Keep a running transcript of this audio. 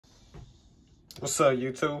What's up,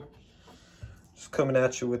 YouTube? Just coming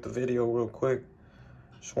at you with the video real quick.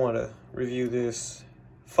 Just want to review this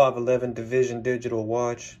 511 Division digital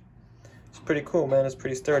watch. It's pretty cool, man. It's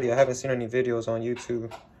pretty sturdy. I haven't seen any videos on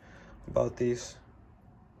YouTube about these.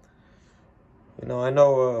 You know, I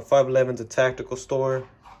know 511's a tactical store.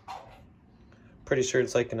 Pretty sure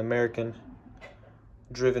it's like an American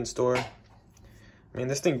driven store. I mean,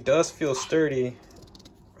 this thing does feel sturdy.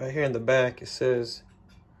 Right here in the back, it says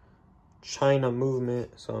China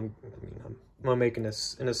movement. So I'm making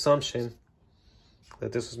an assumption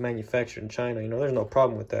that this was manufactured in China. You know, there's no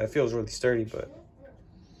problem with that. It feels really sturdy, but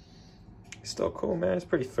it's still cool, man. It's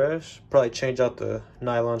pretty fresh. Probably change out the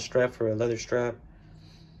nylon strap for a leather strap.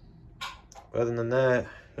 But other than that,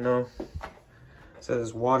 you know, it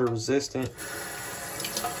says water resistant.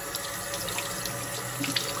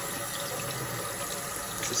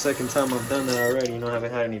 It's the second time I've done that already. You know, I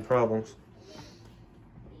haven't had any problems.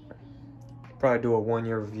 Probably do a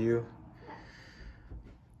 1-year review.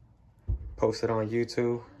 Post it on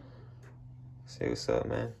YouTube. See what's up,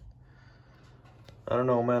 man. I don't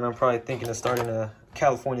know, man. I'm probably thinking of starting a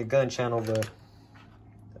California gun channel, but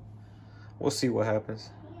we'll see what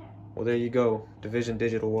happens. Well, there you go. Division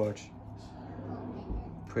digital watch.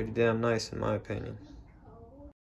 Pretty damn nice in my opinion.